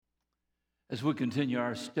as we continue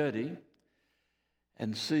our study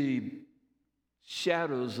and see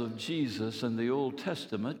shadows of Jesus in the Old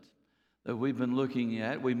Testament that we've been looking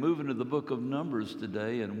at. We move into the book of Numbers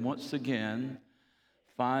today and once again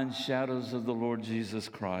find shadows of the Lord Jesus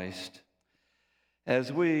Christ.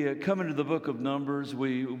 As we come into the book of Numbers,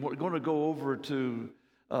 we're going to go over to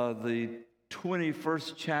the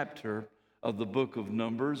 21st chapter of the book of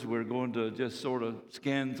Numbers. We're going to just sort of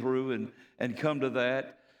scan through and come to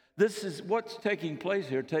that. This is what's taking place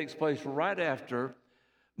here, takes place right after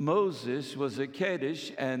Moses was at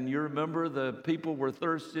Kadesh, and you remember the people were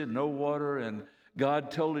thirsty and no water, and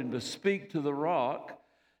God told him to speak to the rock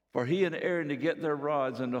for he and Aaron to get their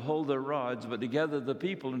rods and to hold their rods, but to gather the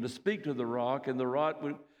people and to speak to the rock, and the rock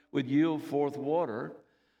would yield forth water.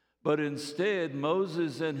 But instead,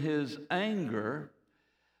 Moses in his anger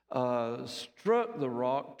struck the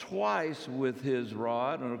rock twice with his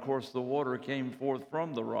rod, and of course the water came forth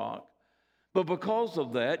from the rock. But because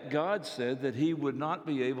of that, God said that he would not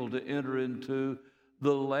be able to enter into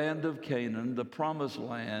the land of Canaan, the promised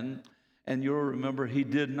land. And you'll remember he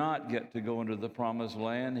did not get to go into the promised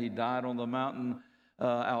land. He died on the mountain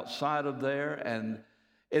outside of there. And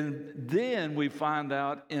then we find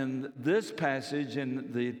out in this passage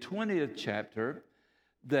in the 20th chapter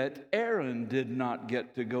that Aaron did not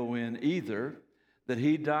get to go in either, that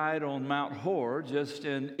he died on Mount Hor, just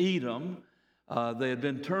in Edom. They had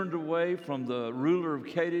been turned away from the ruler of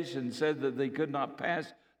Kadesh and said that they could not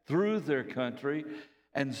pass through their country.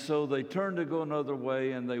 And so they turned to go another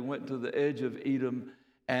way, and they went to the edge of Edom.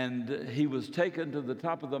 And he was taken to the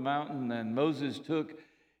top of the mountain, and Moses took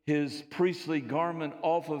his priestly garment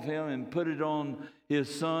off of him and put it on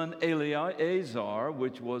his son Eleazar,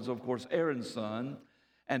 which was, of course, Aaron's son,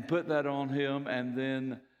 and put that on him. And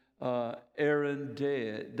then Aaron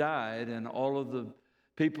died, and all of the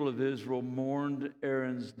people of Israel mourned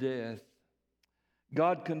Aaron's death.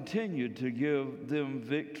 God continued to give them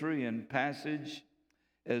victory and passage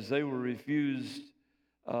as they were refused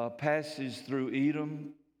passage through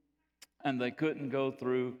Edom, and they couldn't go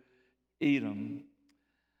through Edom.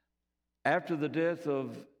 After the death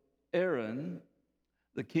of Aaron,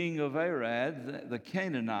 the king of Arad, the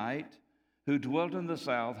Canaanite, who dwelt in the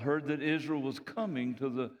south, heard that Israel was coming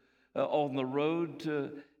to on the road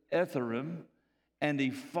to Etharim, and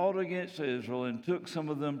he fought against Israel and took some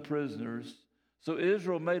of them prisoners. So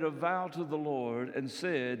Israel made a vow to the Lord and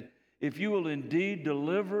said, "If you will indeed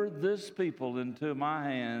deliver this people into my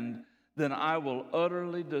hand, then I will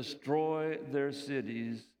utterly destroy their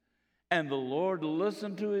cities." And the Lord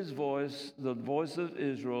listened to his voice, the voice of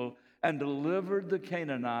Israel, and delivered the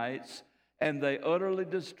Canaanites, and they utterly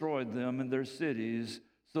destroyed them and their cities.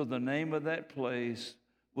 So the name of that place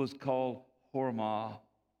was called Hormah.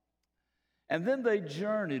 And then they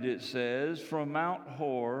journeyed, it says, from Mount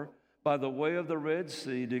Hor by the way of the Red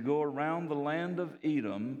Sea to go around the land of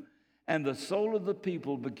Edom. And the soul of the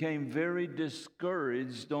people became very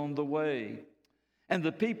discouraged on the way. And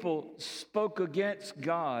the people spoke against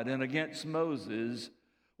God and against Moses.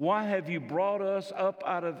 "Why have you brought us up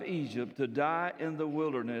out of Egypt to die in the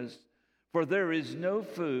wilderness? For there is no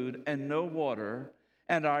food and no water,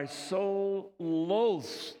 and our soul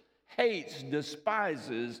loathes, hates,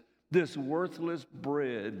 despises this worthless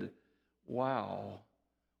bread." Wow.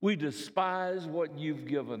 We despise what you've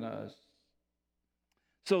given us.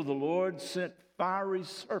 So the Lord sent fiery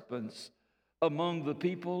serpents among the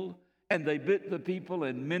people, and they bit the people,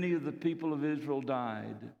 and many of the people of Israel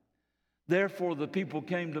died. Therefore the people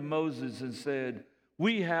came to Moses and said,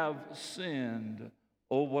 "We have sinned."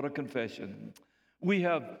 Oh, what a confession. "We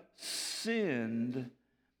have sinned.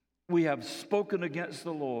 We have spoken against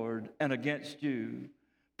the Lord and against you.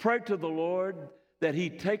 Pray to the Lord that he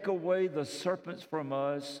take away the serpents from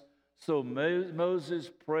us." So Moses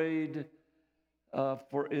prayed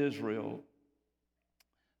for Israel.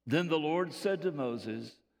 Then the Lord said to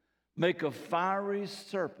Moses, "Make a fiery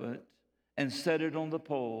serpent and set it on the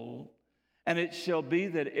pole. And it shall be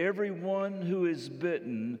that everyone who is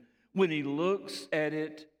bitten, when he looks at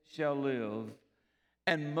it, shall live."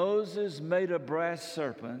 And Moses made a brass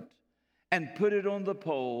serpent and put it on the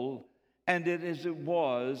pole. And so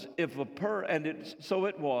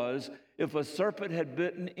it was, if a serpent had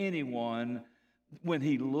bitten anyone, when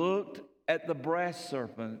he looked at the brass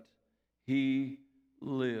serpent, he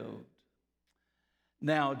lived.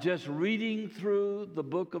 Now, just reading through the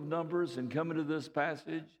book of Numbers and coming to this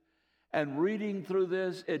passage and reading through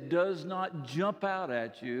this, it does not jump out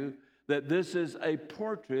at you that this is a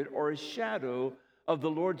portrait or a shadow of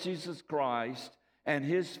the Lord Jesus Christ and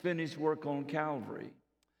his finished work on Calvary.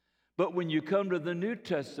 But when you come to the New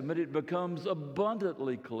Testament, it becomes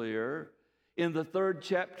abundantly clear in the 3rd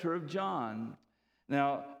chapter of John.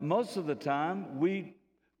 Now, most of the time we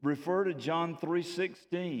refer to John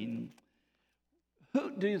 3:16.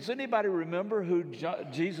 Does anybody remember who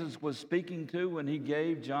Jesus was speaking to when he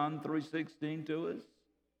gave John 3:16 to us?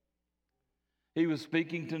 He was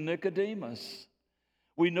speaking to Nicodemus.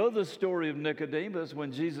 We know the story of Nicodemus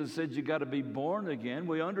when Jesus said you got to be born again.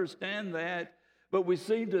 We understand that, but we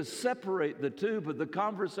seem to separate the two. But the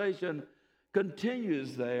conversation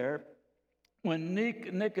continues there when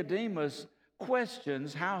Nicodemus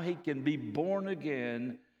questions how he can be born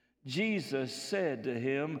again. Jesus said to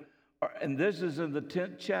him, and this is in the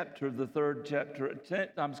 10th chapter of the 3rd chapter,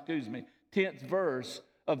 10th verse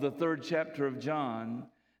of the 3rd chapter of John.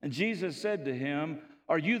 And Jesus said to him,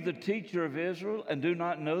 "Are you the teacher of Israel and do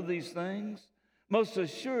not know these things? Most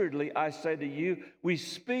assuredly, I say to you, we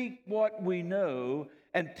speak what we know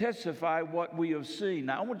and testify what we have seen."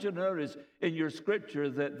 Now, I want you to notice in your scripture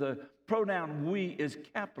that the pronoun we is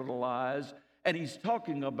capitalized, and he's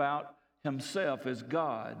talking about himself as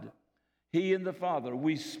God. He and the Father.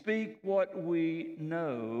 We speak what we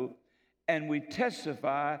know, and we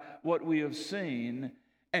testify what we have seen,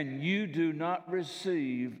 and you do not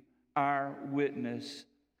receive our witness.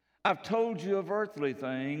 I've told you of earthly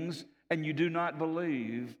things, and you do not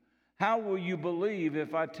believe. How will you believe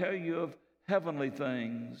if I tell you of heavenly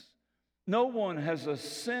things? No one has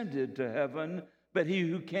ascended to heaven but he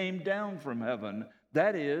who came down from heaven,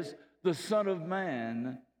 that is, the Son of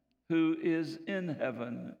Man who is in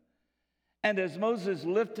heaven. And as Moses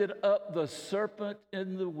lifted up the serpent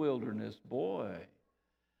in the wilderness,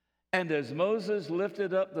 and as Moses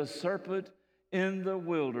lifted up the serpent in the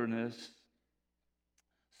wilderness,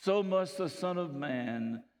 so must the Son of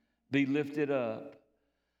Man be lifted up,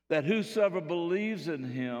 that whosoever believes in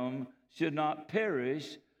him should not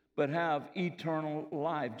perish, but have eternal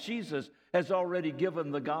life. Jesus has already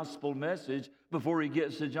given the gospel message before he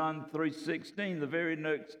gets to John 3:16, the very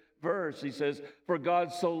next verse. He says, "For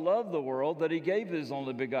God so loved the world that he gave his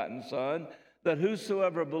only begotten Son, that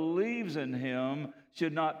whosoever believes in him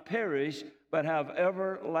should not perish, but have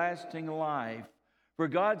everlasting life. For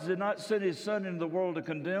God did not send his Son into the world to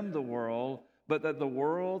condemn the world, but that the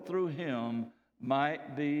world through him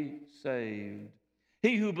might be saved.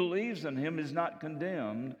 He who believes in him is not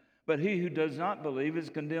condemned, but he who does not believe is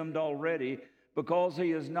condemned already, because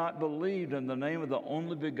he has not believed in the name of the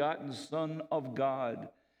only begotten Son of God.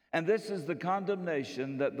 And this is the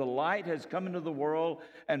condemnation, that the light has come into the world,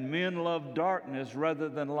 and men love darkness rather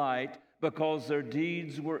than light, because their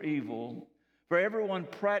deeds were evil. For everyone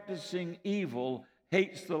practicing evil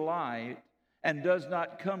hates the light and does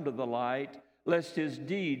not come to the light, lest his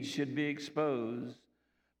deeds should be exposed.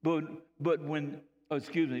 But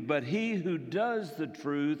he who does the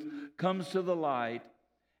truth comes to the light,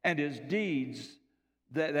 and his deeds,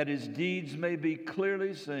 that his deeds may be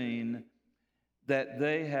clearly seen, that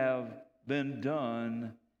they have been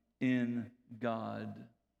done in God."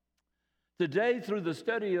 Today, through the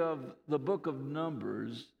study of the book of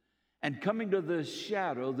Numbers, and coming to this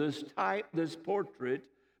shadow, this type, this portrait,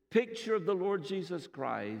 picture of the Lord Jesus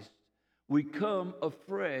Christ, we come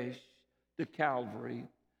afresh to Calvary.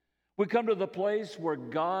 We come to the place where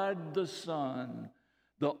God the Son,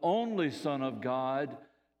 the only Son of God,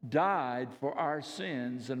 died for our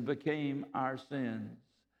sins and became our sins.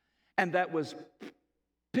 And that was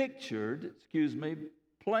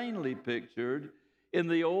plainly pictured in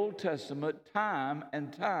the Old Testament time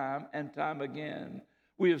and time again.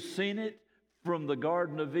 We have seen it from the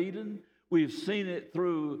Garden of Eden. We've seen it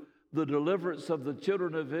through the deliverance of the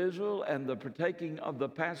children of Israel and the partaking of the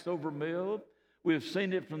Passover meal. We've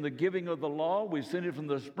seen it from the giving of the law. We've seen it from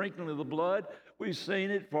the sprinkling of the blood. We've seen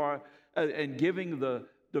it in giving the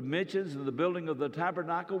dimensions and the building of the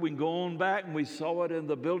tabernacle. We can go on back, and we saw it in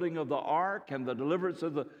the building of the ark and the deliverance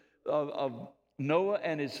of Noah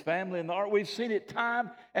and his family in the ark. We've seen it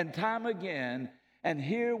time and time again. And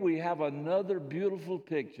here we have another beautiful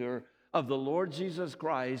picture of the Lord Jesus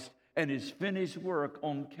Christ and his finished work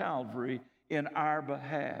on Calvary in our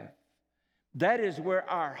behalf. That is where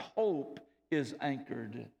our hope is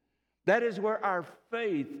anchored. That is where our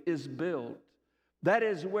faith is built. That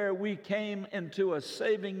is where we came into a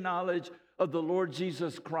saving knowledge of the Lord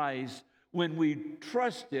Jesus Christ when we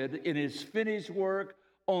trusted in his finished work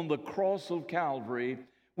on the cross of Calvary,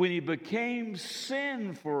 when he became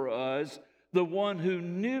sin for us, the one who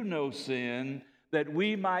knew no sin, that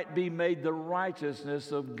we might be made the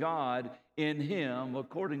righteousness of God in him,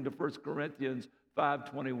 according to 1 Corinthians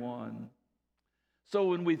 5:21. So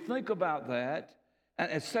when we think about that,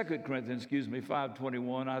 and 2 Corinthians,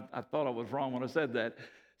 5:21, I thought I was wrong when I said that.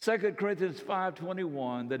 2 Corinthians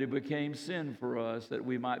 5:21, that he became sin for us, that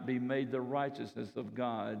we might be made the righteousness of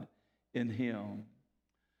God in him.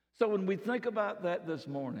 So when we think about that this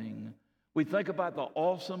morning, we think about the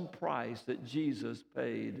awesome price that Jesus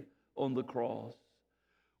paid on the cross.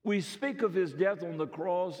 We speak of his death on the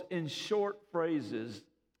cross in short phrases.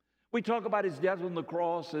 We talk about his death on the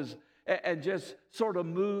cross and just sort of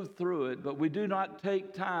move through it, but we do not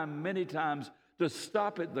take time many times to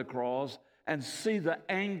stop at the cross and see the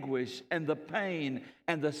anguish and the pain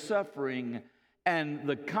and the suffering and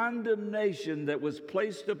the condemnation that was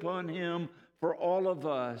placed upon him for all of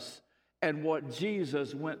us, and what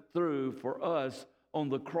Jesus went through for us on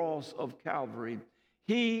the cross of Calvary.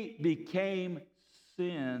 He became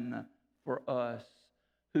sin for us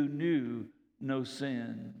who knew no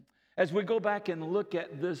sin. As we go back and look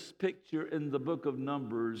at this picture in the book of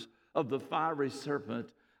Numbers of the fiery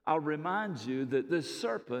serpent, I'll remind you that this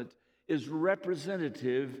serpent is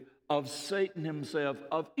representative of Satan himself,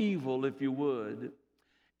 of evil, if you would.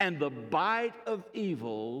 And the bite of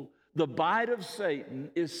evil, the bite of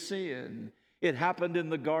Satan, is sin. It happened in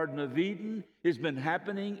the Garden of Eden. It's been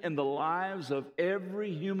happening in the lives of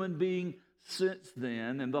every human being since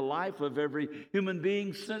then, in the life of every human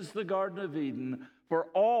being since the Garden of Eden. For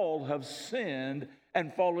all have sinned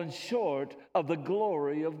and fallen short of the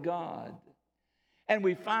glory of God. And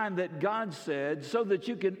we find that God said, so that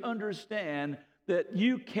you can understand that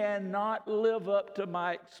you cannot live up to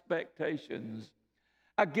my expectations.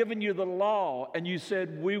 I've given you the law, and you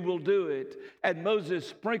said, we will do it. And Moses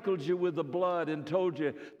sprinkled you with the blood and told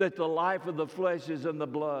you that the life of the flesh is in the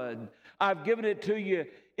blood. I've given it to you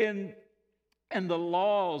in the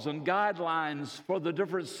laws and guidelines for the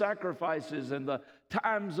different sacrifices and the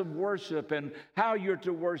times of worship and how you're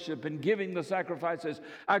to worship and giving the sacrifices.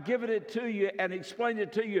 I've given it to you and explained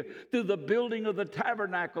it to you through the building of the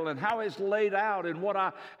tabernacle and how it's laid out and what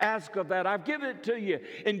I ask of that. I've given it to you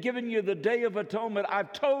and given you the Day of Atonement.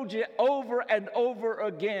 I've told you over and over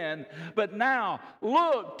again. But now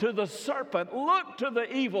look to the serpent, look to the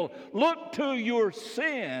evil, look to your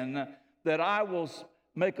sin, that I will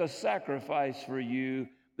make a sacrifice for you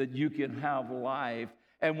that you can have life.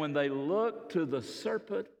 And when they look to the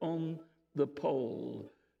serpent on the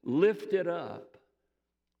pole, lift it up,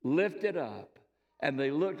 and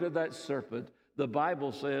they looked at that serpent, the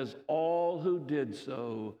Bible says all who did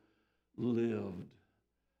so lived.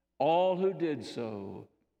 All who did so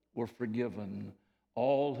were forgiven.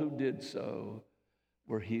 All who did so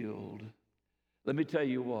were healed. Let me tell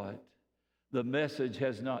you what. The message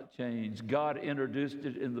has not changed. God introduced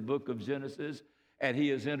it in the book of Genesis, and he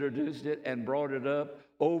has introduced it and brought it up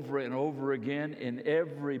over and over again in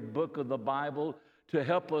every book of the Bible to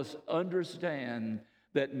help us understand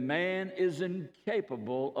that man is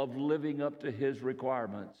incapable of living up to his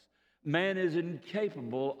requirements. Man is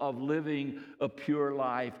incapable of living a pure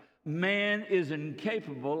life. Man is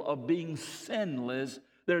incapable of being sinless.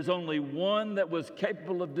 There's only one that was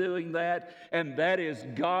capable of doing that, and that is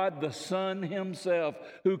God the Son himself,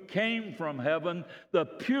 who came from heaven, the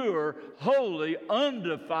pure, holy,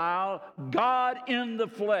 undefiled God in the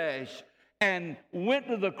flesh, and went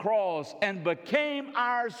to the cross and became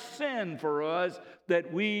our sin for us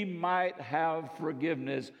that we might have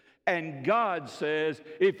forgiveness. And God says,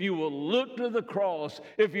 if you will look to the cross,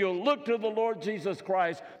 if you'll look to the Lord Jesus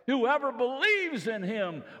Christ, whoever believes in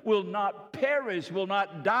him will not perish, will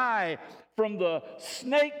not die from the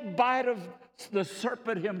snake bite of the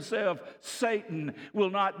serpent himself. Satan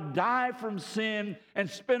will not die from sin and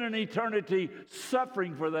spend an eternity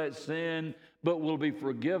suffering for that sin, but will be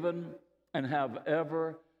forgiven and have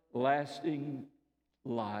everlasting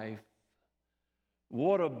life.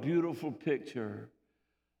 What a beautiful picture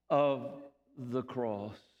of the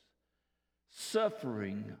cross.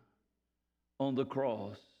 Suffering on the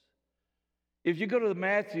cross. If you go to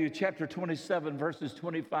Matthew chapter 27, verses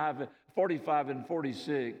 45 and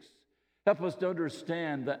 46, help us to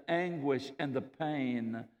understand the anguish and the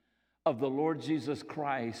pain of the Lord Jesus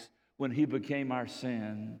Christ when he became our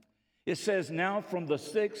sin. It says, now from the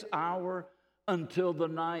 6th hour until the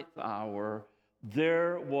 9th hour,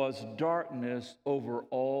 there was darkness over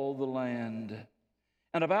all the land.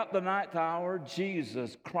 And about the 9th hour,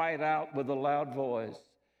 Jesus cried out with a loud voice,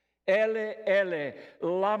 Ele, Ele,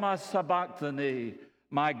 lama sabachthani,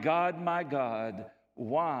 my God,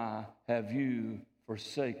 why have you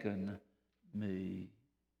forsaken me?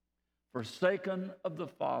 Forsaken of the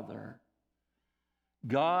Father.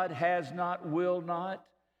 God has not, will not,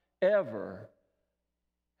 ever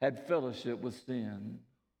had fellowship with sin.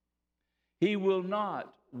 He will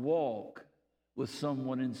not walk with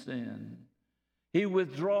someone in sin. He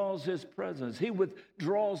withdraws his presence. He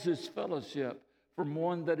withdraws his fellowship from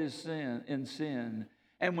one that is in sin.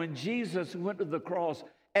 And when Jesus went to the cross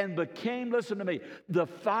and became, listen to me, the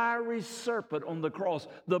fiery serpent on the cross,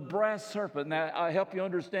 the brass serpent. Now, I help you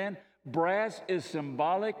understand, brass is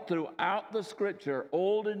symbolic throughout the Scripture,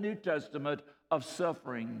 Old and New Testament, of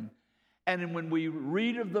suffering. And when we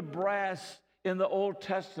read of the brass in the Old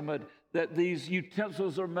Testament that these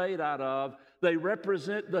utensils are made out of, they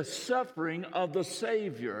represent the suffering of the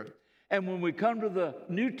Savior. And when we come to the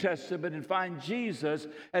New Testament and find Jesus,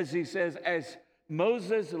 as he says, as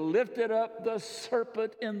Moses lifted up the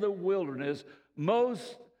serpent in the wilderness,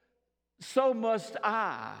 so must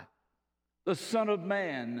I, the Son of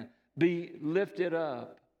Man, be lifted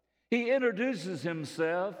up. He introduces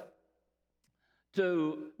himself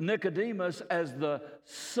to Nicodemus as the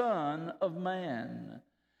Son of Man,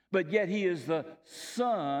 but yet he is the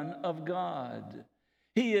Son of God.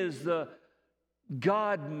 He is the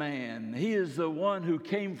God-man. He is the one who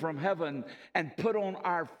came from heaven and put on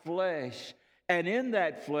our flesh. And in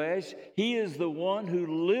that flesh, he is the one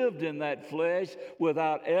who lived in that flesh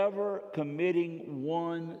without ever committing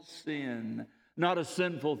one sin. Not a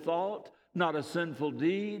sinful thought, not a sinful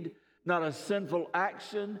deed, not a sinful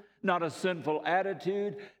action, not a sinful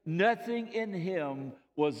attitude. Nothing in him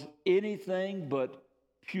was anything but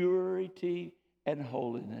purity and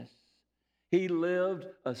holiness. He lived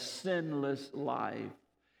a sinless life.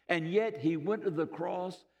 And yet he went to the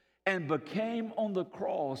cross and became on the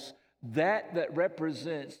cross that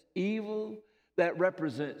represents evil, that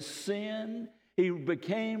represents sin. He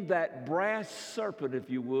became that brass serpent, if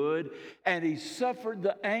you would, and he suffered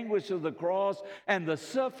the anguish of the cross, and the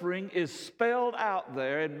suffering is spelled out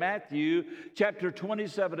there in Matthew chapter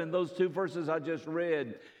 27 in those two verses I just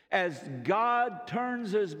read. As God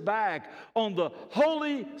turns his back on the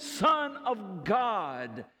Holy Son of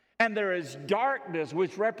God, and there is darkness,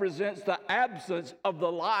 which represents the absence of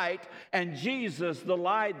the light, and Jesus, the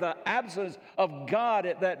light, the absence of God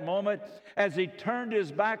at that moment, as he turned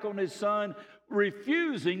his back on his Son,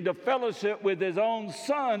 refusing to fellowship with his own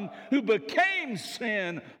Son who became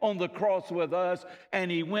sin on the cross with us,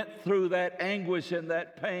 and he went through that anguish and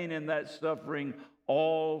that pain and that suffering,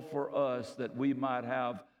 all for us, that we might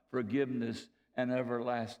have forgiveness and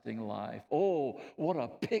everlasting life. Oh, what a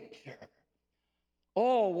picture.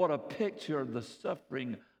 Oh, what a picture of the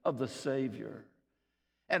suffering of the Savior.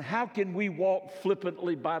 And how can we walk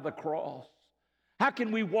flippantly by the cross? How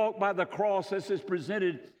can we walk by the cross as is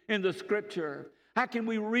presented in the Scripture? How can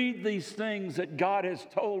we read these things that God has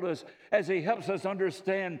told us as he helps us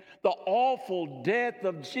understand the awful death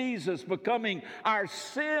of Jesus, becoming our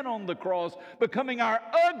sin on the cross, becoming our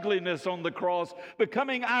ugliness on the cross,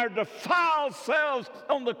 becoming our defiled selves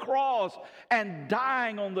on the cross, and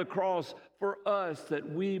dying on the cross for us,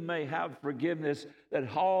 that we may have forgiveness,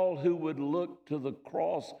 that all who would look to the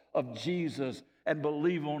cross of Jesus and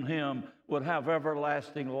believe on him would have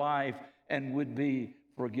everlasting life and would be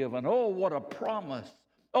forgiven. Oh, what a promise.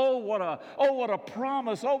 Oh, what a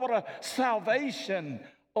promise. Oh, what a salvation.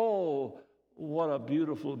 Oh, what a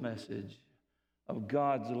beautiful message of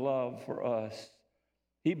God's love for us.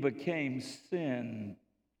 He became sin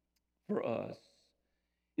for us.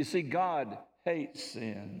 You see, God hates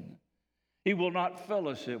sin. He will not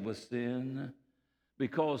fellowship with sin,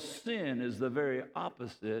 because sin is the very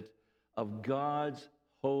opposite of God's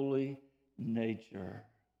holy nature.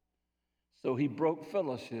 So he broke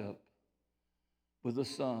fellowship with the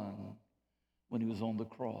Son when he was on the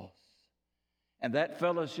cross. And that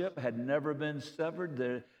fellowship had never been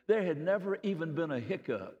severed. There had never even been a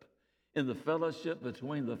hiccup in the fellowship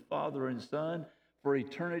between the Father and Son for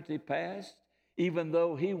eternity past, even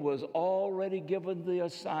though he was already given the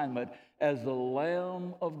assignment as the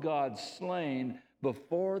Lamb of God, slain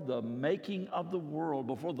before the making of the world,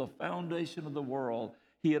 before the foundation of the world.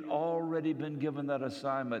 He had already been given that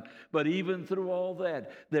assignment. But even through all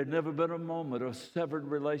that, there had never been a moment of severed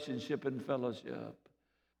relationship and fellowship.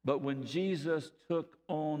 But when Jesus took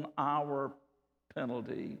on our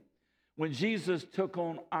penalty, when Jesus took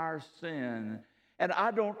on our sin, and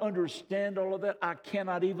I don't understand all of that, I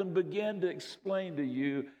cannot even begin to explain to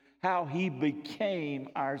you how he became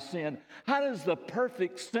our sin. How does the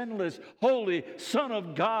perfect, sinless, holy Son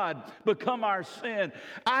of God become our sin?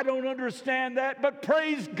 I don't understand that, but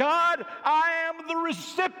praise God, I am the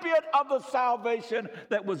recipient of the salvation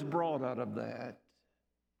that was brought out of that.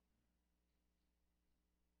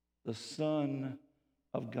 The Son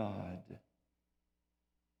of God.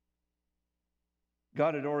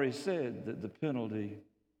 God had already said that the penalty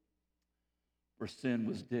for sin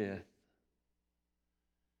was death.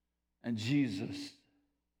 And Jesus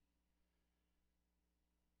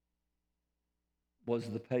was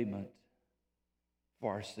the payment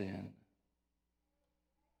for our sin.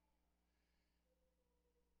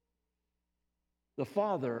 The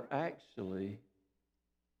Father actually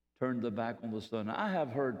turned the back on the Son. I have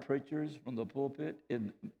heard preachers from the pulpit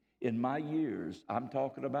in my years, I'm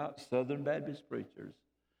talking about Southern Baptist preachers,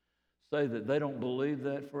 say that they don't believe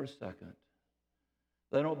that for a second.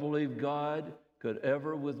 They don't believe God could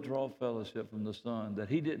ever withdraw fellowship from the Son, that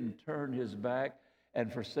he didn't turn his back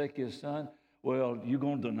and forsake his Son. Well, you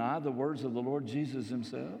going to deny the words of the Lord Jesus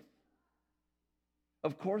himself?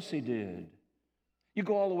 Of course he did. You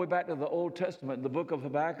go all the way back to the Old Testament. In the book of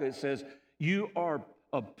Habakkuk, it says, you are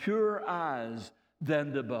of purer eyes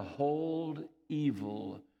than to behold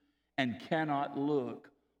evil and cannot look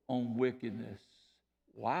on wickedness.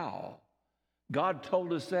 Wow. God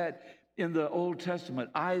told us that in the Old Testament.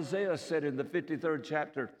 Isaiah said in the 53rd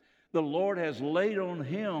chapter, the Lord has laid on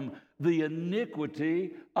him the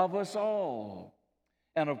iniquity of us all.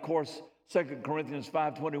 And of course, 2 Corinthians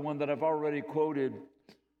 5:21 that I've already quoted,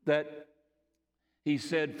 that he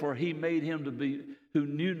said, for he made him to be, who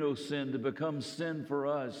knew no sin, to become sin for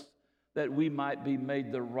us, that we might be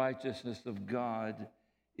made the righteousness of God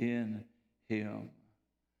in him.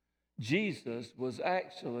 Jesus was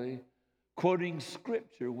actually quoting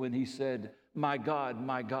scripture when he said, my God,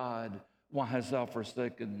 why hast thou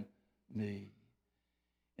forsaken me?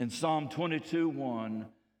 In Psalm 22:1,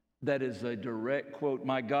 that is a direct quote,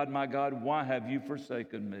 my God, why have you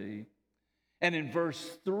forsaken me? And in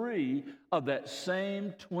verse 3 of that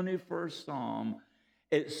same 21st Psalm,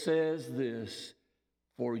 it says this,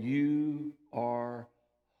 for you are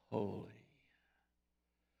holy.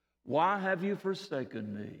 Why have you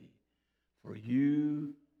forsaken me? For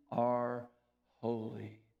you are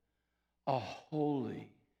holy. A holy,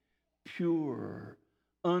 pure,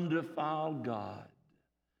 undefiled God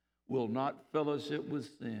will not fellowship with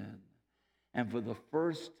sin. And for the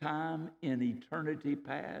first time in eternity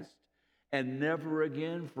past, and never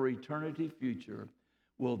again for eternity future,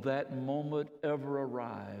 will that moment ever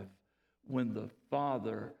arrive when the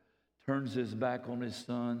Father turns his back on his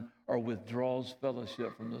Son or withdraws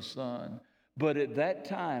fellowship from the Son. But at that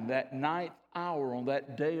time, that ninth hour on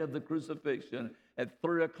that day of the crucifixion, at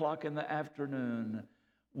 3 o'clock in the afternoon,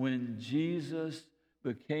 when Jesus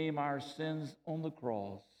became our sins on the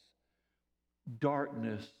cross,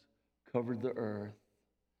 darkness covered the earth.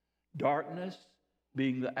 Darkness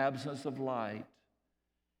being the absence of light,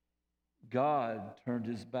 God turned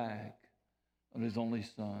his back on his only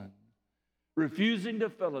Son, refusing to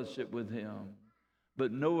fellowship with him,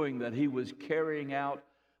 but knowing that he was carrying out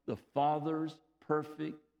the Father's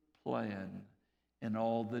perfect plan in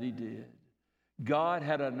all that he did. God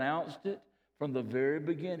had announced it from the very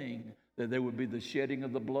beginning that there would be the shedding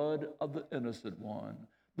of the blood of the innocent one,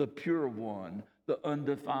 the pure one, the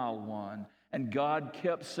undefiled one. And God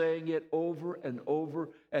kept saying it over and over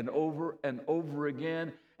and over and over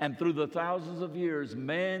again. And through the thousands of years,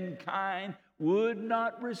 mankind would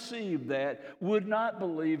not receive that, would not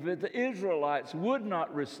believe it. The Israelites would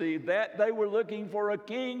not receive that. They were looking for a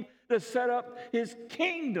king to set up his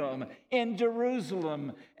kingdom in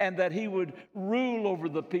Jerusalem and that he would rule over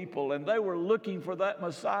the people. And they were looking for that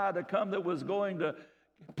Messiah to come that was going to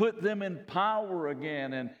put them in power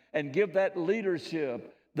again and give that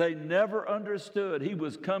leadership. They never understood he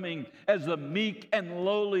was coming as a meek and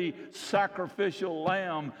lowly sacrificial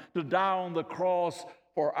lamb to die on the cross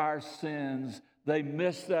for our sins. They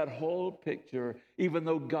missed that whole picture, even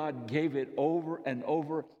though God gave it over and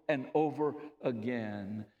over and over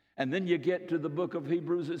again. And then you get to the book of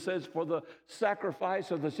Hebrews, it says, for the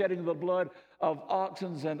sacrifice of the shedding of the blood of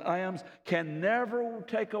oxen and lambs can never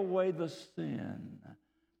take away the sin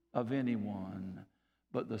of anyone,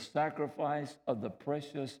 but the sacrifice of the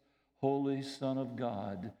precious holy Son of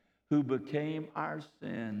God, who became our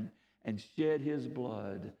sin and shed his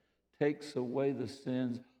blood, takes away the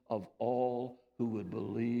sins of all who would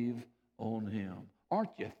believe on him. Aren't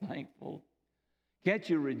you thankful? Can't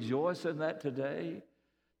you rejoice in that today?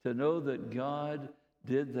 To know that God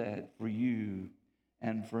did that for you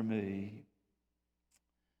and for me.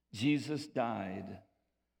 Jesus died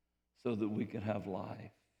so that we could have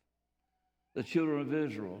life. The children of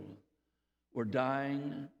Israel were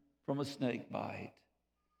dying from a snake bite.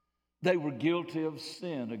 They were guilty of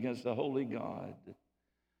sin against the holy God.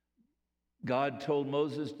 God told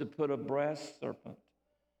Moses to put a brass serpent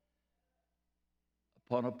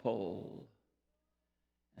upon a pole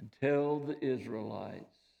and tell the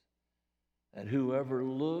Israelites that whoever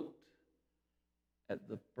looked at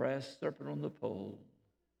the brass serpent on the pole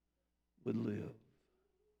would live.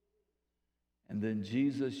 And then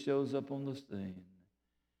Jesus shows up on the scene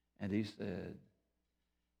and he said,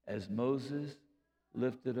 as Moses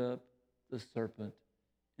lifted up the serpent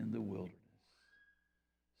in the wilderness,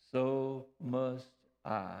 so must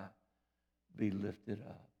I be lifted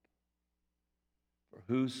up. For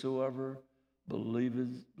whosoever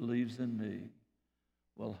believes in me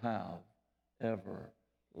will have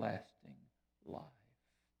everlasting life.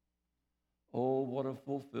 Oh, what a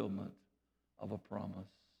fulfillment of a promise.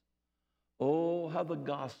 Oh, how the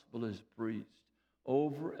gospel is preached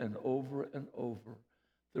over and over and over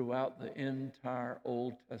throughout the entire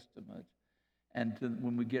Old Testament. And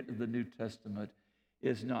when we get to the New Testament,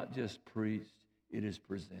 it's not just preached, it is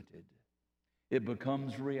presented. It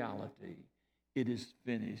becomes reality. It is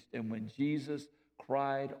finished. And when Jesus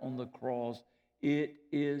cried on the cross, it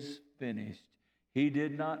is finished, he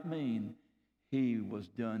did not mean he was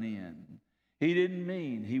done in. He didn't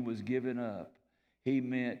mean he was given up. He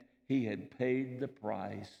meant he had paid the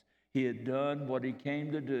price. He had done what he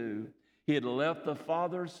came to do. He had left the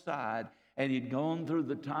Father's side, and he'd gone through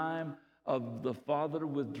the time of the Father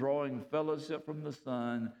withdrawing fellowship from the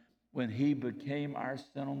Son when he became our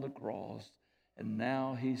sin on the cross. And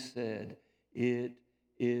now he said, it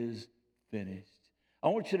is finished. I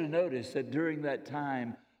want you to notice that during that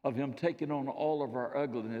time of him taking on all of our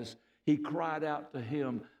ugliness, he cried out to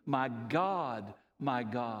him, my God,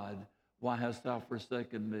 why hast thou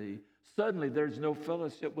forsaken me? Suddenly there's no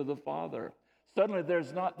fellowship with the Father. Suddenly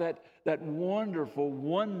there's not that wonderful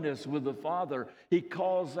oneness with the Father. He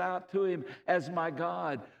calls out to him as my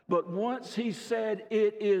God. But once he said,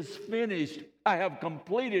 it is finished, I have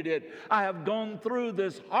completed it. I have gone through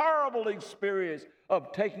this horrible experience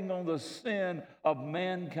of taking on the sin of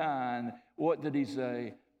mankind. What did he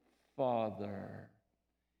say? Father,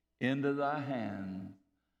 into thy hand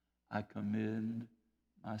I commend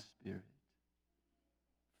my spirit.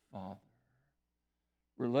 Father.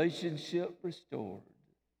 Relationship restored.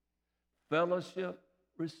 Fellowship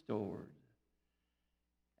restored.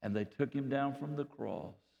 And they took him down from the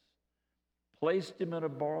cross, placed him in a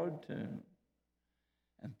borrowed tomb,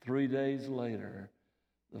 and 3 days later,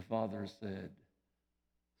 the Father said,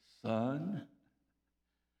 Son,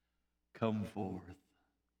 come forth.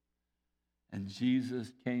 And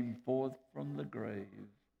Jesus came forth from the grave,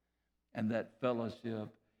 and that fellowship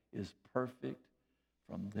is perfect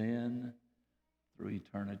from then through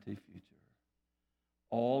eternity future.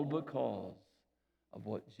 All because of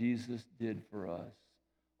what Jesus did for us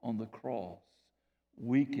on the cross.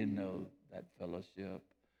 We can know that fellowship.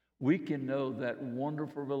 We can know that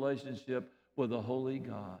wonderful relationship with a holy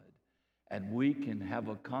God. And we can have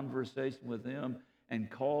a conversation with him and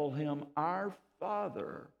call him our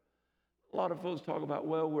Father. A lot of folks talk about,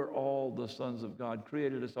 well, we're all the sons of God,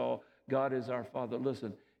 created us all. God is our Father.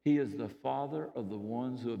 Listen, he is the Father of the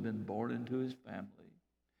ones who have been born into his family.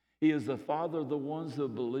 He is the Father of the ones who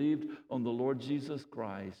have believed on the Lord Jesus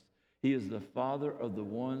Christ. He is the Father of the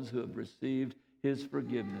ones who have received his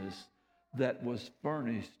forgiveness that was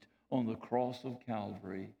furnished on the cross of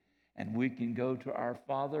Calvary. And we can go to our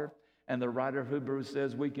Father, and the writer of Hebrews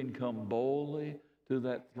says we can come boldly to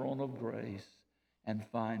that throne of grace and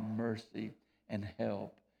find mercy and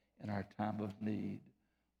help in our time of need.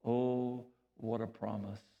 Oh, what a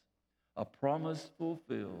promise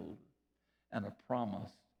fulfilled, and a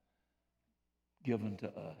promise given to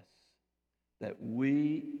us that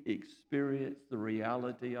we experience the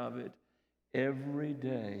reality of it every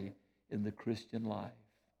day in the Christian life,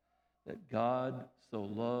 that God so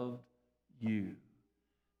loved you,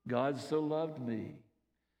 God so loved me,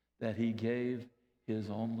 that he gave his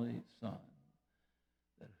only Son,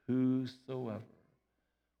 that whosoever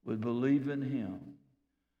would believe in him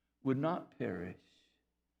would not perish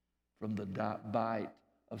from the bite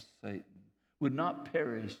of Satan, would not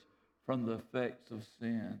perish from the effects of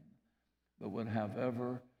sin, but would have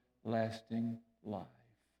everlasting life.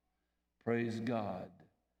 Praise God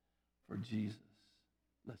for Jesus.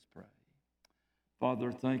 Let's pray.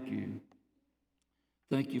 Father, thank you.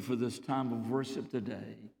 Thank you for this time of worship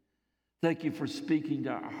today. Thank you for speaking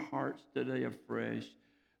to our hearts today afresh.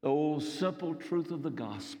 The old simple truth of the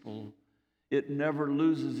gospel. It never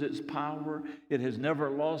loses its power. It has never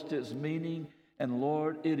lost its meaning. And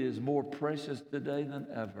Lord, it is more precious today than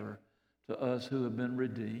ever to us who have been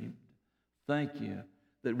redeemed. Thank you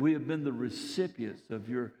that we have been the recipients of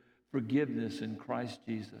your forgiveness in Christ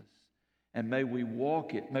Jesus. And may we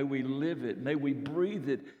walk it, may we live it, may we breathe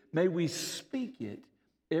it, may we speak it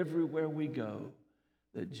everywhere we go,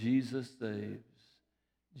 that Jesus saves,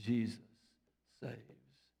 Jesus saves.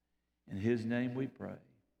 In his name we pray.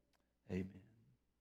 Amen.